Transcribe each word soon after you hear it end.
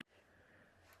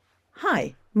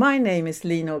Hi, my name is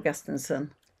Lene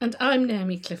Augustensen. And I'm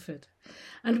Naomi Clifford,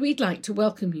 and we'd like to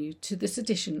welcome you to this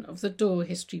edition of the Door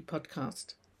History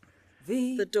Podcast.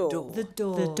 The door. The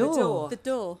door. The door. The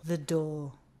door. The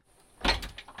door.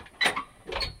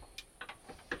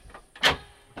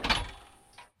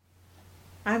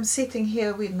 I'm sitting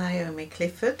here with Naomi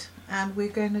Clifford, and we're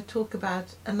going to talk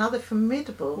about another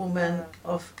formidable woman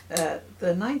of the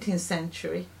 19th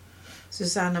century,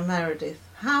 Susanna Meredith.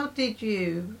 How did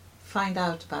you find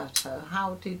out about her?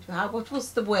 What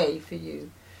was the way for you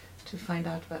to find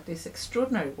out about this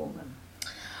extraordinary woman?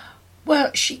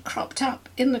 Well, she cropped up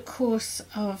in the course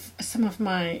of some of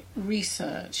my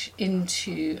research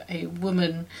into a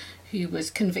woman who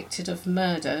was convicted of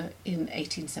murder in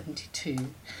 1872.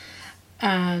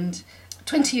 And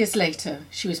 20 years later,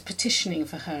 she was petitioning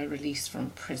for her release from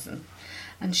prison.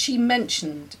 And she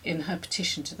mentioned in her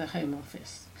petition to the Home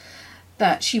Office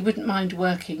that she wouldn't mind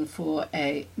working for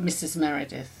a Mrs.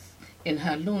 Meredith in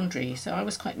her laundry. So I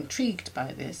was quite intrigued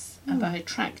by this, and I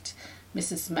tracked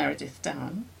Mrs. Meredith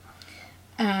down.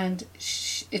 And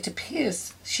it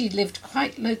appears she lived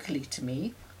quite locally to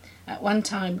me, at one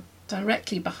time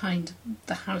directly behind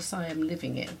the house I am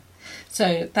living in.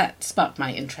 So that sparked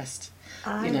my interest.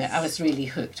 I was really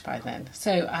hooked by then.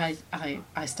 So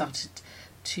I started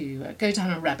to go down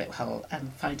a rabbit hole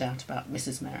and find out about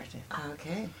Mrs. Meredith.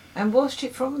 Okay. And was she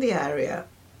from the area?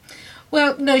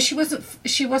 Well, no, she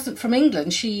wasn't from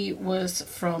England. She was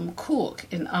from Cork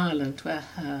in Ireland, where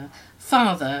her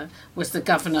father was the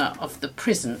governor of the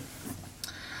prison.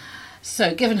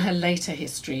 So given her later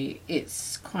history,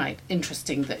 it's quite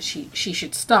interesting that she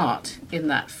should start in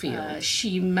that field.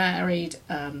 She married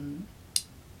a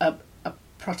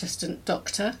Protestant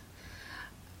doctor,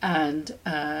 and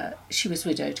she was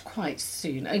widowed quite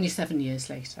soon, only 7 years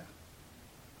later.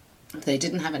 They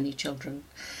didn't have any children.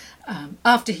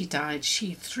 After he died,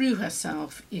 she threw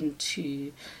herself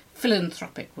into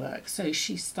philanthropic work. So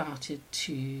she started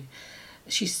to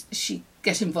she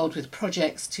get involved with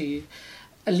projects to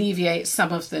alleviate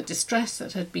some of the distress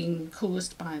that had been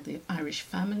caused by the Irish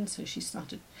famine. So she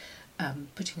started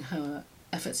putting her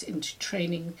efforts into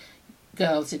training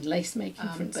girls in lace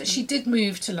making. But she did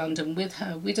move to London with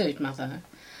her widowed mother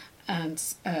and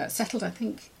settled, I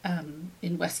think,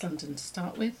 in West London to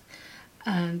start with,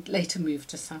 and later moved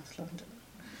to South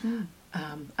London.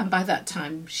 And by that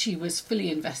time, she was fully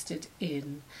invested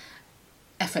in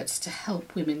efforts to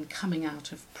help women coming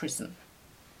out of prison.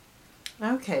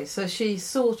 Okay, so she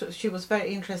was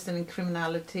very interested in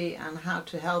criminality and how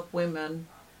to help women,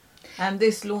 and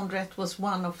this laundrette was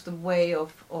one of the way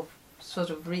of sort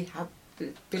of rehabilitating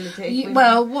women.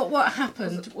 Well, what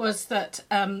happened was that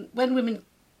when women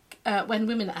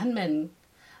and men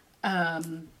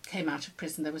came out of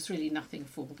prison, there was really nothing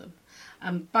for them.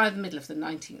 And by the middle of the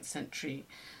 19th century,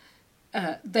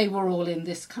 they were all in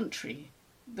this country.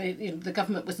 The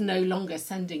government was no longer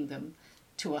sending them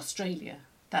to Australia.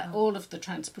 All of the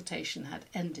transportation had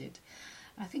ended,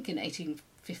 I think, in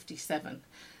 1857.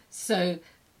 So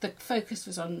the focus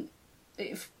was on,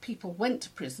 if people went to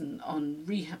prison, on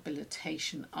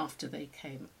rehabilitation after they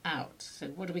came out. So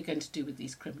what are we going to do with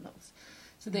these criminals?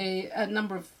 So a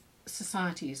number of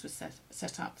societies were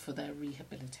set up for their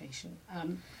rehabilitation.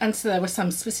 And so there were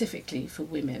some specifically for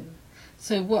women.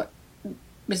 So what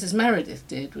Mrs. Meredith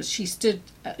did was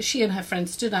she and her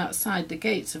friends stood outside the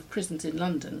gates of prisons in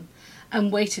London and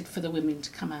waited for the women to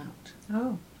come out.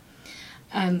 Oh.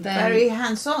 And then, very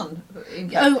hands-on.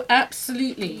 Oh,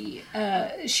 absolutely.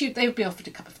 They would be offered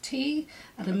a cup of tea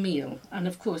and a meal. And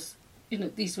of course,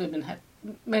 these women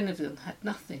many of them had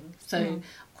nothing. So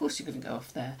of course you're going to go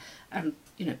off there. And,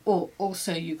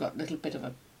 also you got a little bit of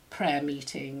a prayer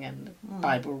meeting and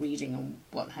Bible reading and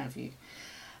what have you.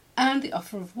 And the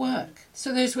offer of work.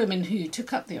 So those women who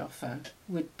took up the offer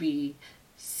would be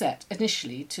set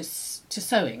initially to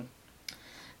sewing.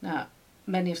 Now,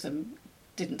 many of them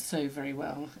didn't sew very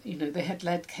well. They had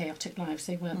led chaotic lives.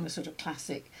 They weren't the sort of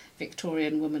classic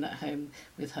Victorian woman at home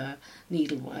with her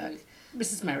needlework.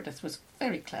 Mrs. Meredith was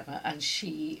very clever, and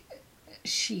she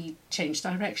changed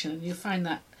direction. And you'll find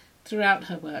that throughout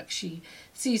her work, she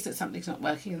sees that something's not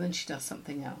working, and then she does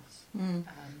something else.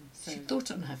 So she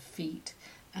thought on her feet,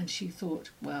 and she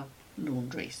thought, well,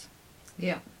 laundries.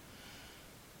 Yeah.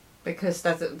 Because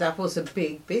that was a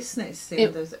big business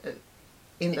in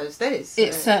those days.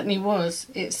 It certainly was.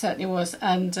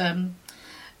 And,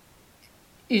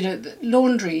 the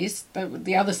laundries,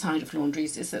 the other side of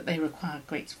laundries is that they require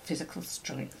great physical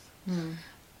strength.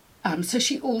 So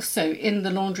she also, in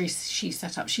the laundries she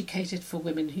set up, she catered for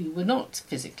women who were not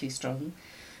physically strong.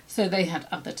 So they had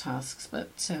other tasks,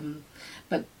 but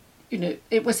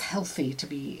it was healthy to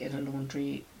be in a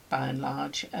laundry by and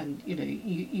large, and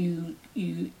you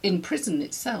in prison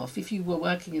itself, if you were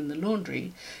working in the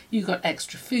laundry, you got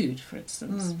extra food, for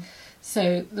instance.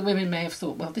 So the women may have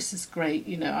thought, well, this is great,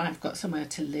 I've got somewhere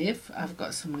to live, I've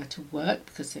got somewhere to work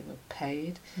because they were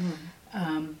paid,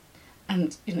 and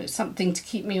something to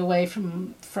keep me away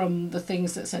from the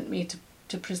things that sent me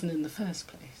to prison in the first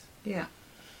place. Yeah.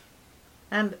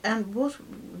 And what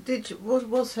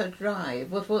was her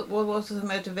drive? What was her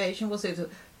motivation? Was it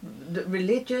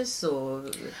religious or?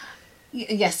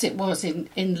 Yes, it was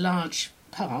in large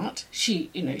part. She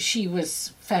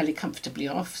was fairly comfortably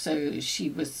off, so she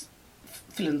was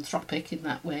philanthropic in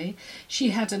that way.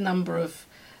 She had a number of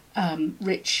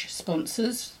rich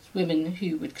sponsors, women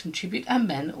who would contribute, and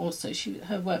men also.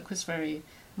 Her work was very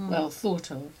well thought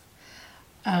of.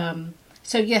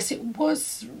 So yes, it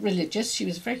was religious. She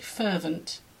was a very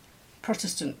fervent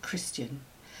Protestant Christian,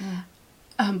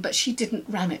 but she didn't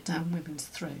ram it down women's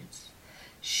throats.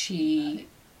 She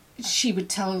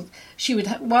would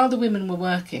while the women were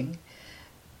working,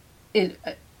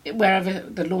 wherever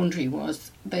the laundry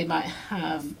was, they might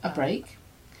have a break,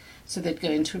 so they'd go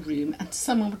into a room and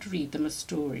someone would read them a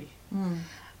story,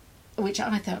 which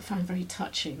I found very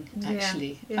touching,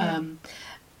 actually. Yeah.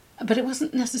 But it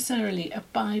wasn't necessarily a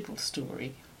Bible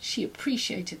story. She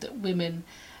appreciated that women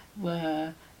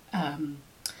were,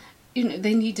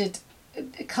 they needed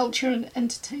culture and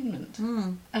entertainment.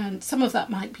 And some of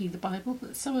that might be the Bible,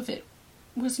 but some of it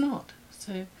was not.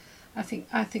 So I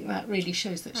think that really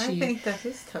shows that she that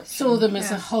is touching. Saw them as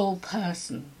a whole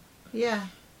person. Yeah.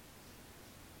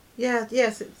 Yeah,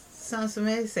 yes, it sounds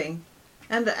amazing.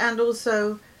 And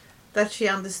also that she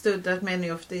understood that many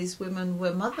of these women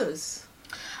were mothers.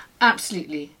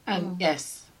 Absolutely, and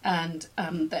yes, and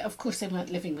of course they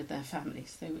weren't living with their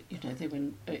families. They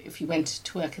were, if you went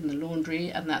to work in the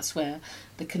laundry, and that's where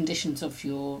the conditions of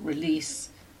your release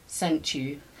sent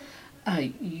you,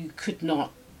 you could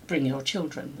not bring your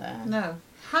children there. No.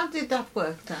 How did that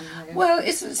work then? Well,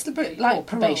 it's a bit like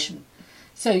probation.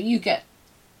 So you get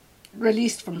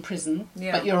released from prison,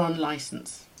 but you're on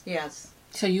licence. Yes.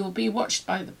 So you'll be watched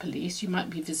by the police. You might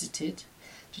be visited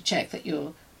to check that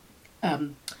you're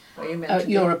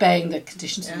obeying the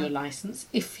conditions of your licence.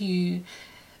 If you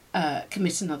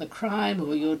commit another crime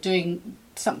or you're doing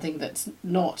something that's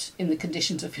not in the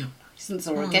conditions of your licence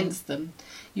or against them,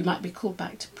 you might be called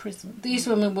back to prison. These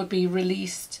women would be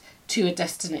released to a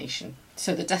destination.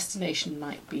 So the destination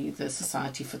might be the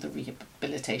Society for the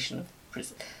Rehabilitation of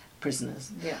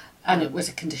Prisoners. Yeah. And it was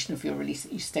a condition of your release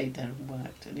that you stayed there and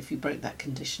worked. And if you broke that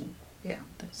condition... Yeah.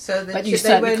 So they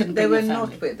were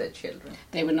not with their children.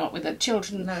 They were not with their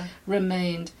children. No.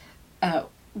 Remained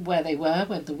where they were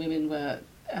when the women were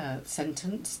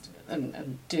sentenced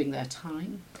and doing their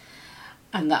time,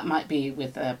 and that might be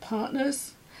with their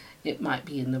partners. It might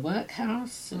be in the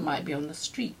workhouse. It might be on the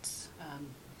streets.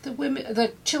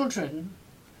 The children.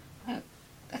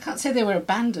 I can't say they were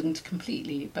abandoned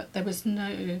completely, but there was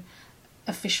no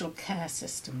official care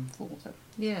system for them.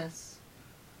 Yes.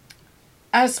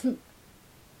 As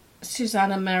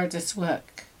Susanna Meredith's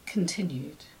work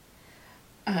continued,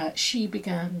 she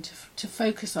began to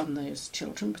focus on those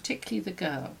children, particularly the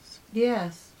girls.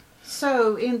 Yes,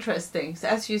 so interesting.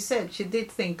 As you said, she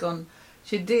did think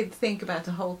about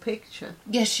the whole picture.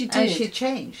 Yes, she did. And she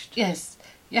changed. Yes.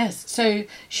 So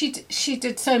she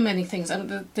did so many things,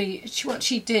 and what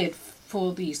she did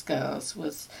for these girls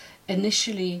was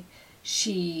initially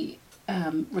she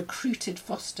recruited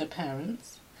foster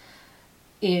parents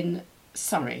in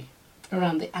Surrey,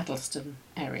 around the Addlestone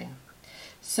area.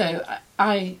 So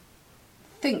I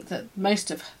think that most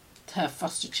of her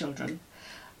foster children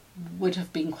would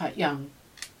have been quite young,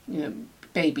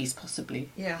 babies possibly.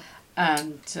 Yeah.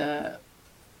 And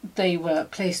they were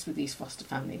placed with these foster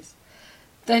families.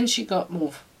 Then she got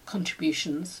more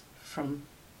contributions from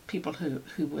people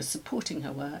who were supporting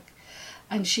her work,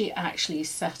 and she actually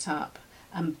set up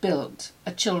and built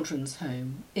a children's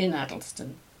home in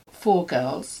Addlestone for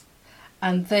girls,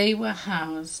 and they were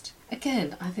housed.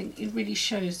 Again, I think it really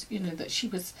shows, that she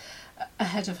was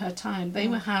ahead of her time. They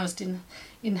were housed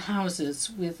in houses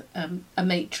with a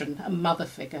matron, a mother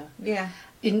figure,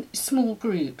 in small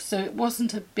groups. So it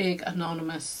wasn't a big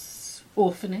anonymous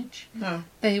orphanage. No,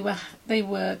 they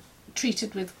were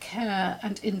treated with care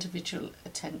and individual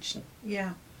attention.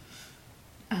 Yeah.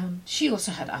 She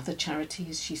also had other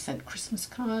charities. She sent Christmas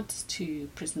cards to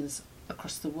prisoners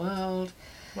across the world.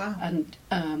 Wow. And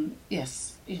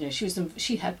yes,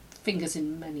 she had fingers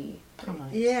in many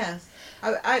pies. Yes,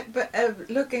 but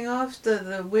looking after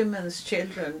the women's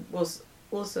children was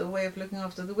also a way of looking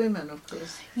after the women, of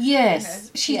course.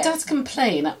 Yes, she yes. does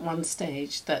complain at one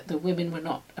stage that the women were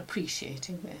not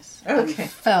appreciating this Okay.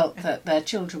 and felt that their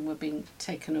children were being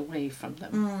taken away from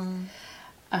them.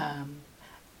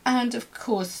 And of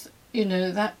course, you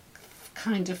know, that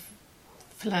kind of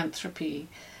philanthropy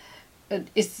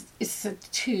is a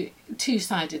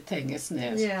two-sided thing, isn't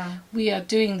it? Yeah. We are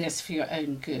doing this for your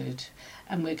own good,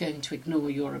 and we're going to ignore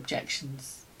your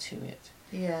objections to it.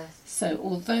 Yes. So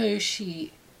although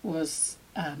she was,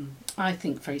 I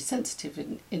think, very sensitive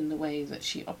in the way that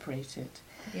she operated,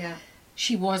 Yeah.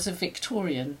 she was a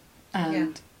Victorian,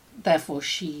 and therefore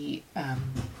she,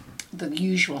 the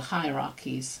usual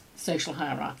hierarchies, social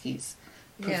hierarchies,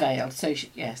 prevailed. So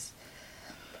yes.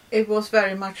 It was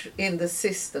very much in the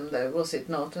system, though, was it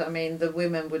not? I mean, the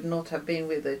women would not have been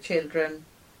with their children,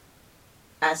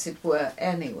 as it were,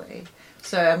 anyway.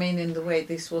 So, I mean, in the way,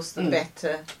 this was the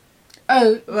better.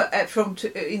 Oh,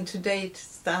 In today's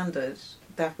standards,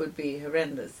 that would be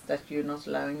horrendous. That you're not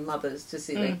allowing mothers to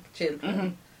see their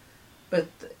children. But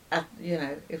you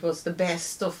know, it was the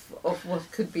best of what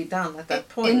could be done at that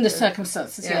point. In the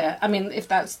circumstances, yeah. I mean, if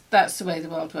that's the way the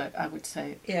world worked, I would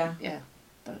say, yeah,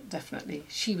 definitely.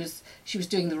 She was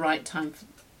doing the right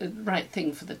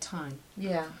thing for the time.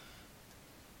 Yeah.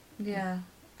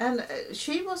 And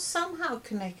she was somehow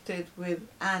connected with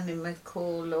Annie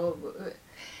McCall, or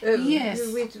yes,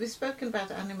 we've spoken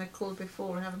about Annie McCall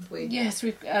before, haven't we? Yes,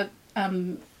 we've got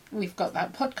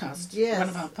that podcast. Yes, one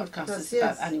of our podcasts is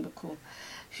about Annie McCall,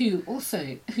 who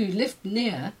lived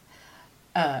near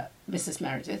Mrs.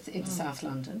 Meredith in South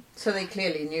London. So they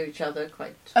clearly knew each other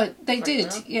quite. They quite did,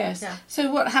 well. yes. Yeah.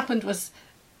 So what happened was,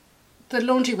 the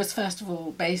laundry was first of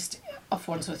all based off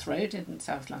Wandsworth Road in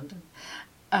South London.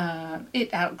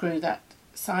 It outgrew that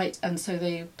site, and so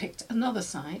they picked another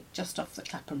site just off the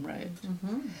Clapham Road.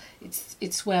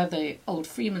 It's where the old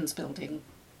Freeman's building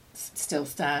still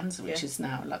stands, which is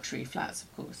now luxury flats,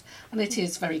 of course, and it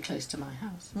is very close to my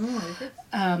house.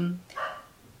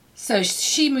 So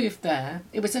she moved there.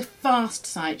 It was a vast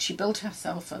site. She built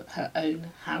herself her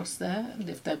own house there and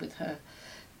lived there with her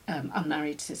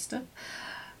unmarried sister.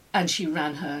 And she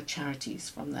ran her charities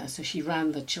from there. So she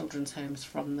ran the children's homes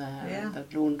from there, and the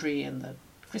laundry and the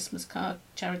Christmas card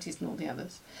charities and all the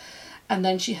others. And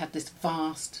then she had this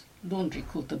vast laundry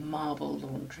called the Marble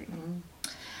Laundry.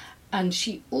 And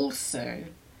she also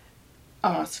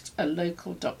asked a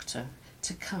local doctor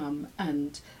to come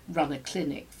and run a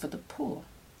clinic for the poor.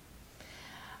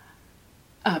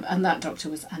 And that doctor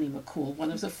was Annie McCall,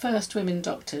 one of the first women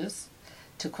doctors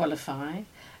to qualify.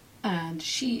 And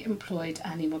she employed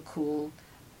Annie McCall,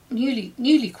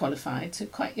 newly qualified, so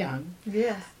quite young,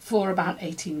 for about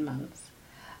 18 months.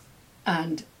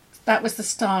 And that was the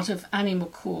start of Annie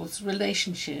McCall's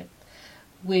relationship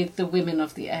with the women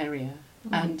of the area.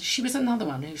 And she was another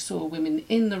one who saw women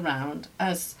in the round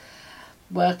as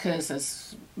workers,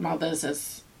 as mothers,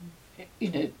 as,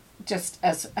 you know, just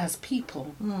as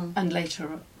people. And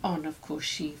later on, of course,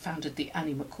 she founded the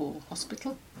Annie McCall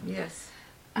Hospital. Yes.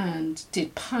 And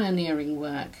did pioneering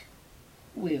work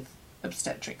with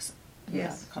obstetrics and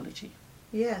gynecology.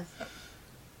 Yes.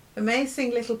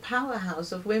 Amazing little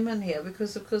powerhouse of women here,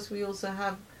 because of course we also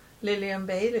have Lillian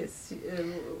Bayliss,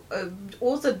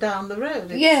 also down the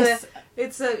road.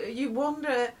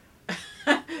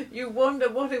 You wonder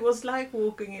what it was like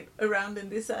walking around in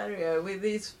this area with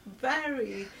these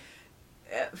very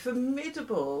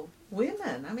formidable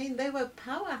women. I mean, they were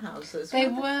powerhouses.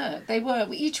 They were,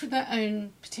 each with their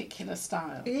own particular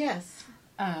style. Yes.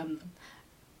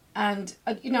 And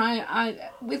you know, I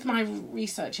with my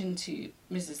research into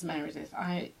Mrs. Meredith,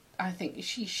 I think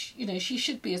she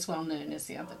should be as well known as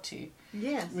the other two.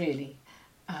 Yes. Really.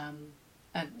 And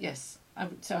yes.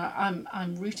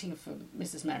 I'm rooting for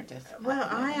Mrs. Meredith. Well,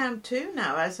 I am too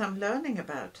now, as I'm learning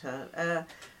about her.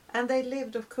 And they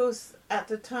lived, of course, at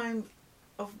the time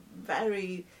of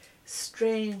very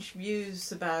strange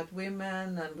views about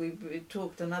women, and we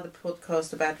talked another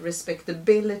podcast about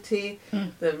respectability,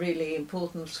 the really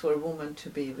importance for a woman to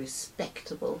be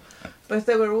respectable. But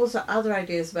there were also other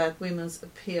ideas about women's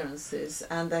appearances,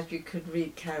 and that you could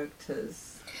read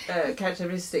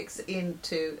characteristics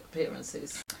into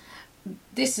appearances.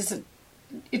 This is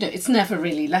it's never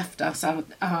really left us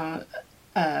our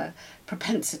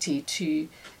propensity to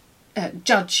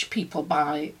judge people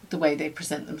by the way they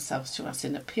present themselves to us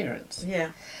in appearance.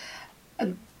 Yeah.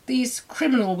 And these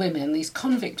criminal women, these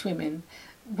convict women,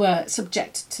 were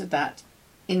subjected to that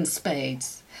in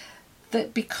spades.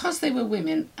 That because they were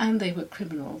women and they were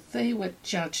criminal, they were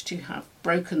judged to have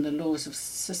broken the laws of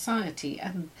society,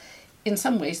 and in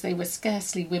some ways they were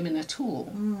scarcely women at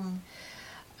all.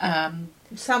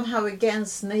 somehow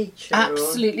against nature.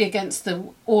 Absolutely against the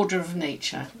order of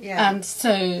nature. Yeah. And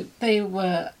so they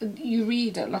were, you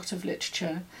read a lot of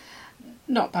literature,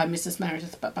 not by Mrs.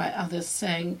 Meredith, but by others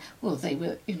saying, well, they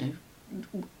were,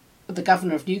 the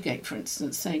governor of Newgate, for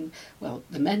instance, saying, well,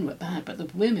 the men were bad, but the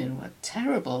women were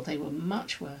terrible. They were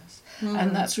much worse.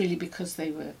 And that's really because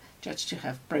they were judged to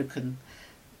have broken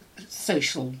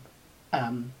social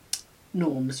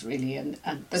norms, really, and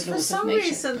the but laws of nature. for some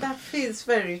reason, that feels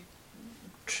very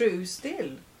true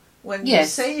still. When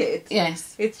Yes. you say it,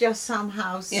 Yes. it just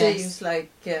somehow Yes. seems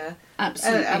like...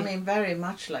 Absolutely. I mean, very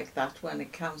much like that when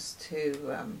it comes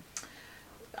to...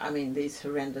 these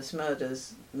horrendous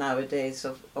murders nowadays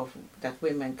of that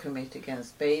women commit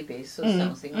against babies or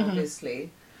something,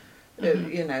 obviously.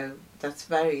 That's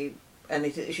very... And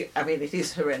it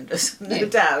is horrendous, no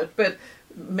doubt, but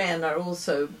men are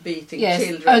also beating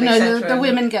children, Oh, no, etc. the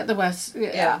women get the worst,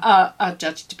 are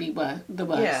judged to be the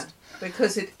worst. Yeah,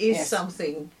 because it is Yes.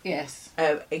 something Yes.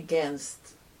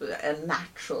 against a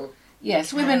natural...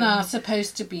 Yes, women are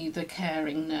supposed to be the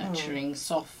caring, nurturing,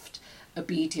 soft,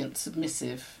 obedient,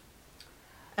 submissive.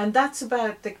 And that's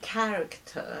about the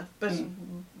character, but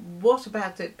what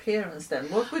about the appearance then?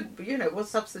 What would, what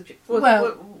substitute...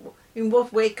 in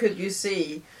what way could you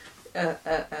see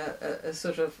a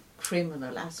sort of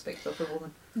criminal aspect of a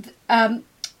woman?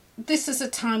 This is a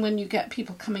time when you get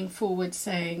people coming forward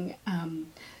saying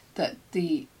that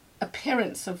the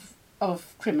appearance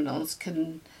of criminals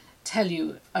can tell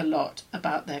you a lot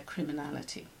about their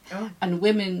criminality. Oh. And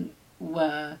women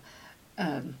were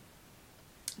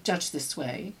judged this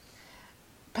way,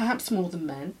 perhaps more than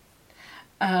men.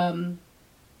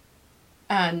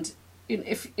 And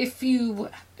if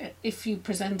you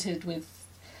presented with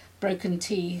broken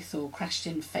teeth or crashed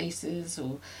in faces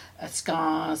or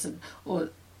scars or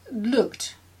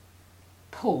looked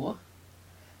poor,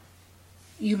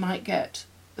 you might get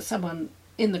someone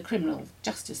in the criminal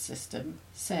justice system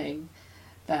saying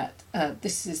that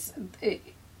this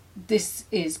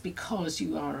is because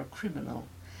you are a criminal,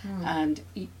 and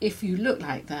if you look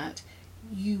like that,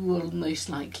 you will most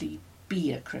likely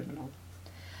be a criminal.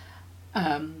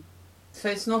 So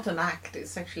it's not an act,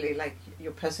 it's actually like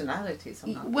your personality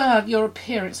somehow. Well, your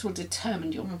appearance will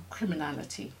determine your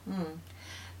criminality.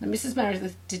 Now, Mrs.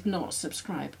 Meredith did not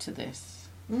subscribe to this,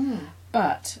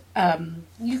 but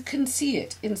you can see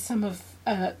it in some of...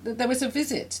 there was a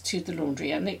visit to the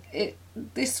laundry, and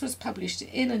this was published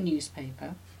in a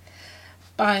newspaper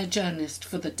by a journalist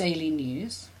for the Daily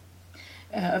News,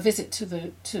 a visit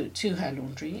to her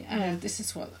laundry, and this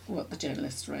is what the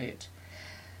journalist wrote.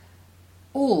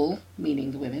 All,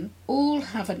 meaning the women, all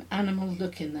have an animal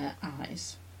look in their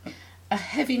eyes. A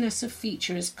heaviness of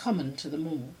feature is common to them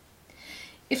all.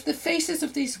 If the faces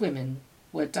of these women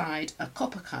were dyed a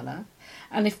copper colour,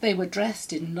 and if they were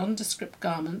dressed in nondescript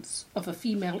garments of a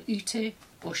female Ute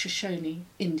or Shoshone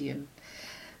Indian,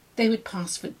 they would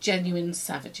pass for genuine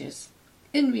savages.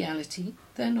 In reality,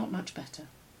 they're not much better.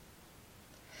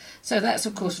 So that's,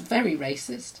 of course, very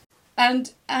racist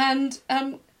and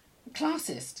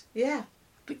classist. Yeah.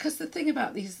 Because the thing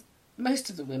about most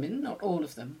of the women, not all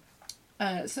of them,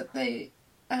 is that they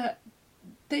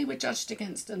were judged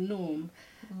against a norm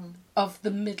of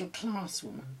the middle class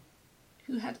woman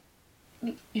who had,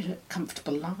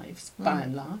 comfortable lives by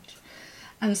and large,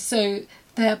 and so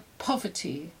their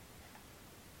poverty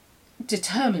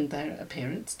determined their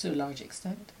appearance to a large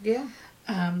extent. Yeah.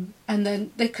 And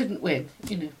then they couldn't win,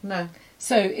 No.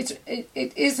 So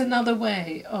it is another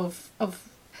way of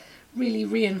really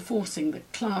reinforcing the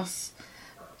class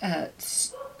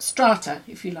strata,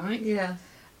 if you like. Yeah.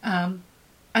 And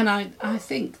I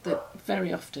think that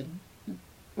very often,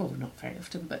 well, not very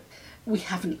often, but we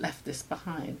haven't left this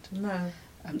behind. No.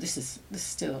 This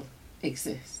still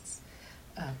exists.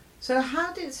 So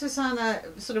how did Susanna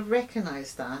sort of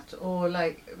recognise that, or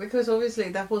because obviously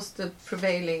that was the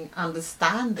prevailing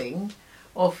understanding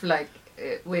of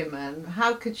women.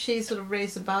 How could she sort of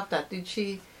raise about that? Did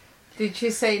she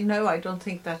say, no, I don't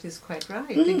think that is quite right,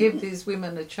 to give these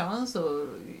women a chance, or,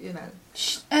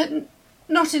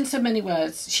 Not in so many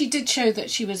words. She did show that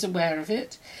she was aware of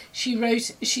it. She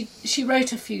wrote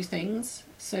a few things.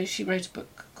 So she wrote a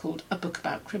book called A Book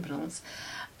About Criminals.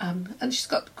 And she's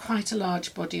got quite a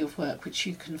large body of work which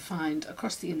you can find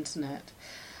across the internet.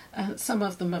 Some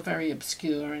of them are very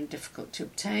obscure and difficult to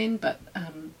obtain, but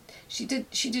she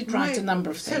did write a number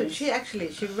of things. So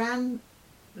she ran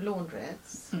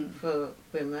laundrettes for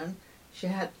women. She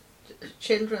had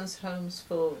children's homes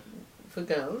for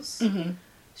girls. Mm-hmm.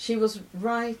 She was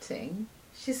writing.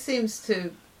 She seems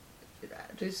to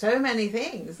do so many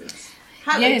things.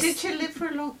 Yes. Did she live for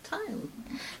a long time?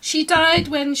 She died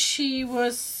when she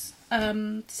was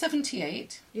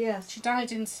 78. Yes. She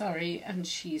died in Surrey and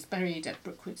she's buried at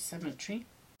Brookwood Cemetery.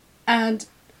 And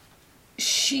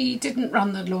she didn't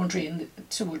run the laundry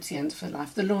towards the end of her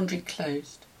life. The laundry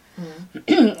closed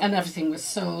and everything was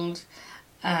sold,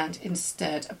 and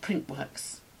instead a print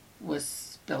works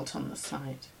was built on the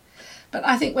site. But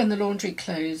I think when the laundry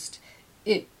closed,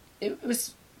 it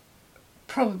was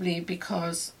probably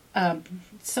because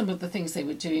some of the things they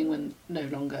were doing were no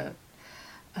longer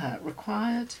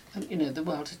required, and the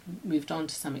world had moved on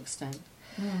to some extent.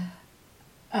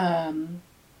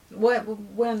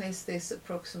 When is this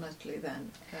approximately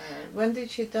then? When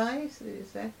did she die?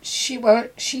 Is that?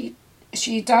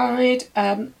 She died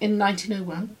in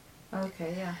 1901.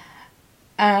 Okay, yeah.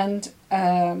 And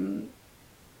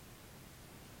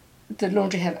the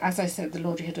laundry had, as I said,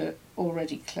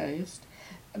 already closed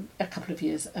a couple of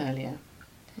years earlier.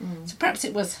 So perhaps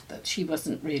it was that she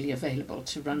wasn't really available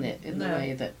to run it in the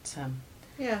way that...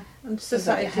 and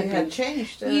society had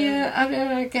changed.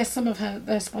 I guess some of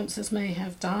their sponsors may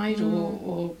have died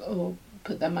or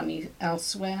put their money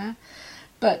elsewhere.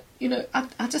 But,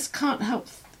 I just can't help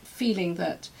feeling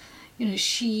that,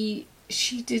 she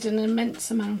did an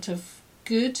immense amount of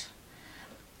good,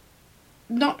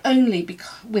 not only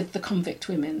with the convict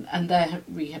women and their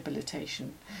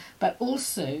rehabilitation, but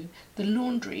also the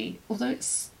laundry, although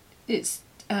it's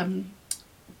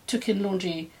took in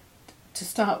laundry to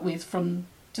start with from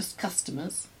just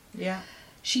customers. Yeah.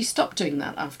 She stopped doing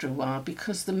that after a while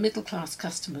because the middle class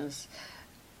customers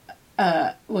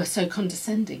were so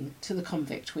condescending to the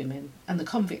convict women, and the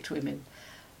convict women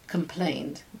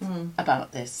complained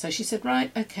about this. So she said,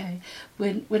 right, okay,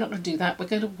 we're not going to do that. We're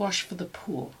going to wash for the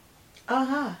poor.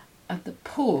 Uh-huh. And the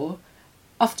poor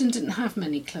often didn't have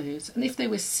many clothes, and if they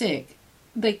were sick,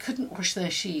 they couldn't wash their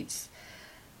sheets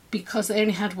because they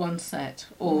only had one set,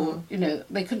 or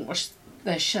they couldn't wash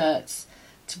their shirts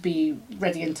to be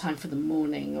ready in time for the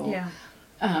morning.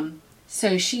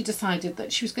 So she decided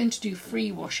that she was going to do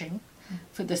free washing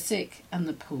for the sick and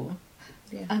the poor,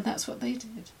 and that's what they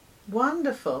did.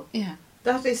 Wonderful. Yeah.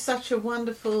 That is such a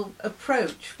wonderful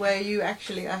approach where you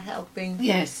actually are helping.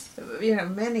 Yes.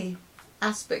 Many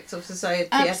aspects of society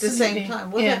Absolutely. at the same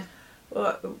time. What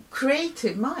a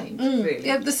creative mind, really.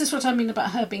 Yeah, this is what I mean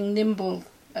about her being nimble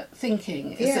at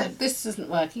thinking. Is that this isn't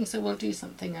working, so we'll do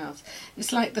something else.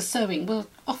 It's like the sewing. We'll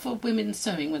offer women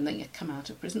sewing when they come out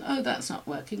of prison. Oh, that's not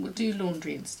working. We'll do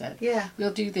laundry instead. Yeah.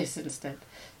 We'll do this instead.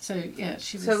 So,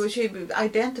 she was... So she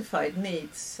identified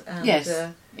needs. And,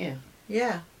 yes.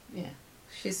 Yeah.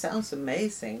 She sounds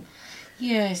amazing.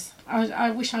 Yes.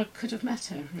 I wish I could have met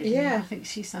her, really. Yeah. I think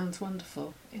she sounds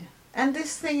wonderful. Yeah. And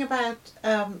this thing about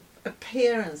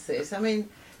appearances, I mean,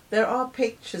 there are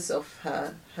pictures of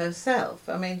her herself.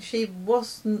 I mean, she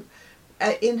wasn't,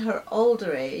 in her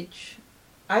older age,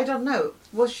 I don't know,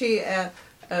 was she an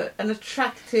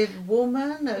attractive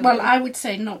woman? Well, I would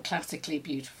say not classically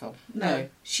beautiful. No.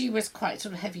 She was quite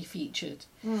sort of heavy-featured.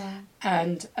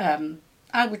 And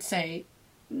I would say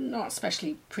not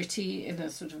especially pretty in a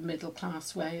sort of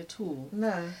middle-class way at all.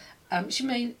 No. She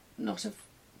may not have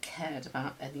cared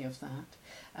about any of that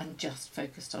and just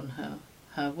focused on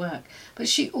her work. But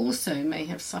she also may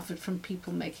have suffered from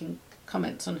people making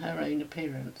comments on her own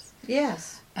appearance.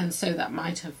 Yes. And so that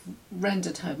might have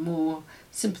rendered her more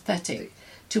sympathetic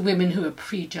to women who are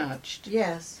prejudged.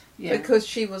 Yes. Yeah. Because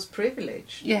she was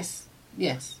privileged. Yes.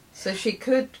 So she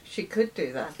could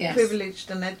do that. Yes. Privileged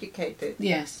and educated.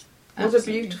 Yes. What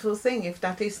Absolutely. a beautiful thing. If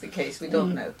that is the case, we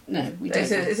don't know. No, we don't.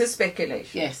 It's a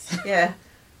speculation. Yes. Yeah.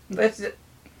 But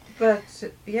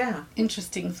yeah.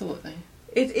 Interesting thought, though.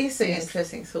 It is an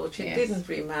interesting thought. She didn't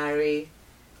remarry.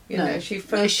 She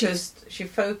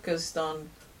focused on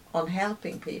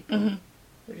helping people,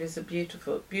 which is a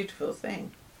beautiful, beautiful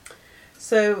thing.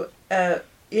 So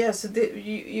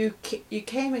you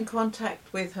came in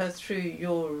contact with her through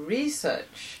your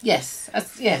research. Yes.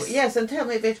 Yes, and tell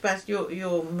me a bit about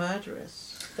your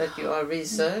murderess that you are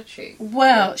researching.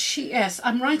 Well,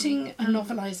 I'm writing a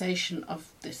novelisation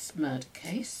of this murder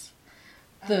case.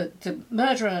 The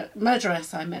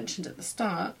murderess I mentioned at the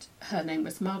start, her name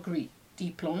was Marguerite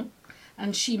Diplon,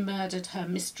 and she murdered her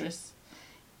mistress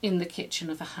in the kitchen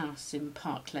of a house in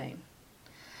Park Lane.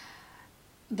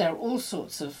 There are all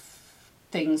sorts of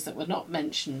things that were not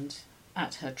mentioned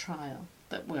at her trial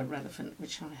that were relevant,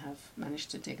 which I have managed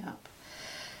to dig up.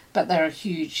 But there are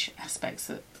huge aspects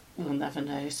that we'll never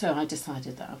know, so I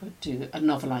decided that I would do a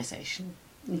novelisation.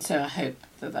 And so I hope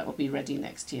that will be ready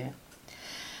next year.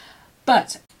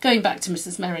 But going back to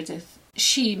Mrs. Meredith,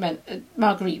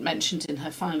 Marguerite mentioned in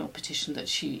her final petition that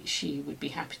she would be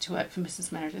happy to work for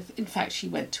Mrs. Meredith. In fact, she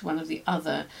went to one of the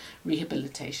other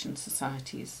rehabilitation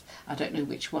societies. I don't know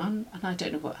which one, and I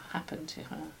don't know what happened to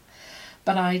her.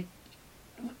 But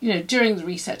during the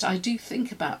research, I do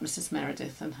think about Mrs.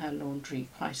 Meredith and her laundry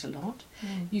quite a lot.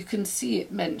 Mm. You can see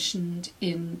it mentioned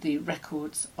in the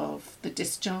records of the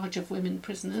discharge of women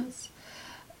prisoners.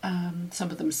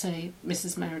 Some of them say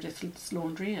Mrs. Meredith's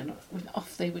laundry, and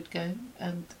off they would go.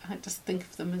 And I just think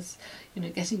of them as,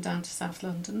 getting down to South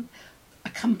London,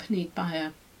 accompanied by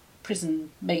a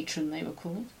prison matron, they were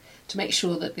called, to make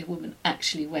sure that the woman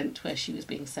actually went where she was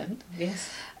being sent. Yes.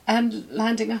 And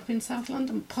landing up in South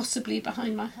London, possibly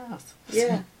behind my house.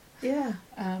 Yeah, yeah.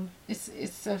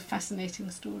 It's a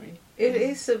fascinating story. It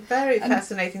is a very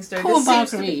fascinating story. Poor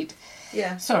Marguerite.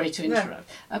 Yeah. Sorry to interrupt.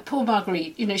 No. Poor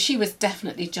Marguerite, she was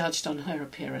definitely judged on her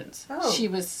appearance. Oh. She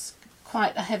was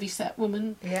quite a heavy-set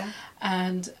woman. Yeah.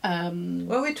 And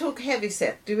when we talk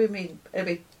heavy-set, do we mean a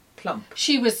bit plump?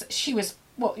 She was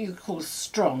what you call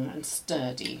strong and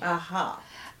sturdy. Aha.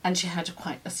 And she had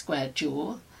quite a square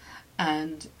jaw.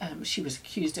 And she was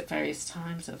accused at various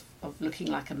times of looking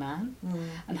like a man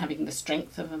and having the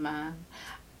strength of a man,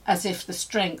 as if the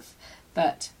strength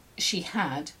that she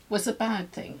had was a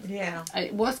bad thing. Yeah.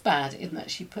 It was bad in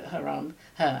that she put her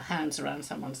hands around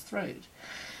someone's throat.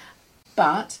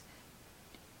 But,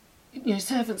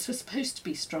 servants were supposed to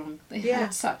be strong. They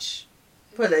had such...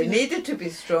 Well, they needed to be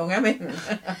strong, I mean...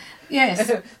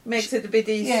 Yes. Makes it a bit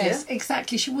easier. Yes,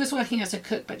 exactly. She was working as a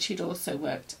cook, but she'd also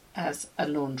worked as a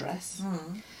laundress.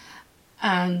 Mm.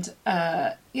 And,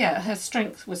 her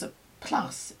strength was a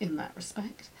plus in that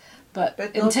respect. But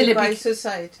until not by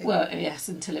society. Well, yes,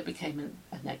 until it became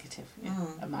a negative,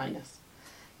 a minus.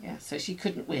 Yeah, so she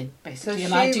couldn't win, basically.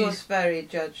 So she was very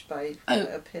judged by her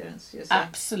appearance, you're saying?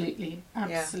 Absolutely.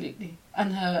 Yeah.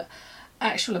 And her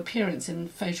actual appearance in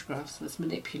photographs was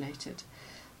manipulated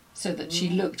so that she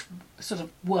looked sort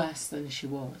of worse than she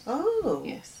was. Oh.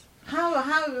 Yes.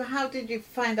 How did you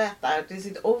find that out? Is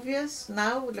it obvious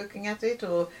now, looking at it,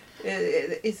 or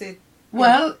is it...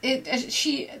 Well,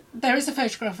 there is a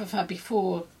photograph of her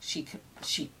before she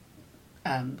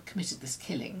committed this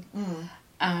killing,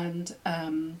 and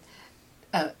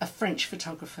a French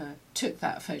photographer took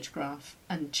that photograph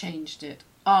and changed it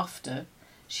after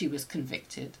she was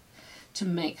convicted to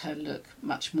make her look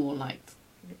much more like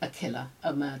a killer,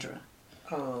 a murderer.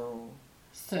 Oh.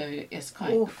 So it's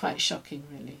quite shocking,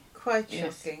 really. Quite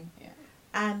shocking. Yeah.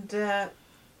 And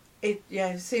it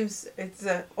seems it's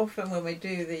often when we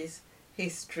do these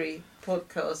history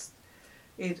podcasts,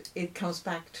 it comes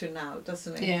back to now,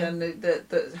 doesn't it? Yeah. And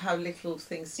the how little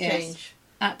things change.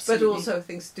 Absolutely. But also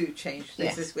things do change.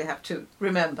 This is we have to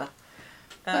remember.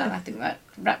 Well, I think that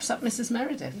wraps up Mrs.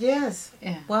 Meredith. Yes.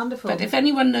 Yeah. Wonderful. But if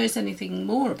anyone knows anything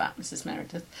more about Mrs.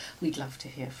 Meredith, we'd love to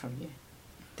hear from you.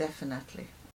 Definitely.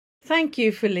 Thank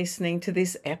you for listening to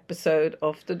this episode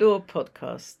of The Door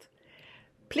Podcast.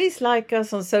 Please like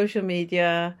us on social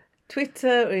media,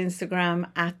 Twitter or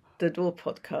Instagram at The Door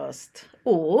Podcast.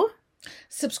 Or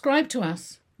subscribe to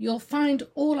us. You'll find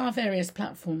all our various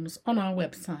platforms on our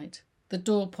website,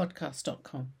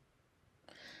 thedoorpodcast.com.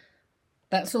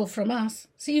 That's all from us.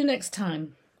 See you next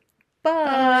time.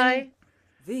 Bye.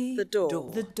 The door.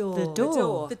 The door. The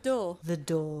door. The door. The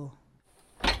door.